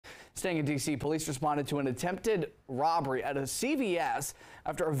Staying in D.C., police responded to an attempted robbery at a CVS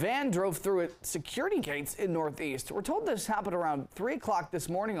after a van drove through its security gates in Northeast. We're told this happened around 3 o'clock this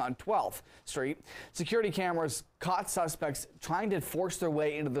morning on 12th Street. Security cameras caught suspects trying to force their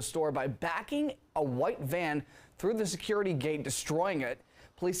way into the store by backing a white van through the security gate, destroying it.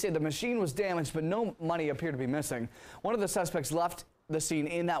 Police say the machine was damaged, but no money appeared to be missing. One of the suspects left the scene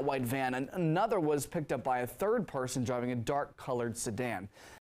in that white van, and another was picked up by a third person driving a dark-colored sedan.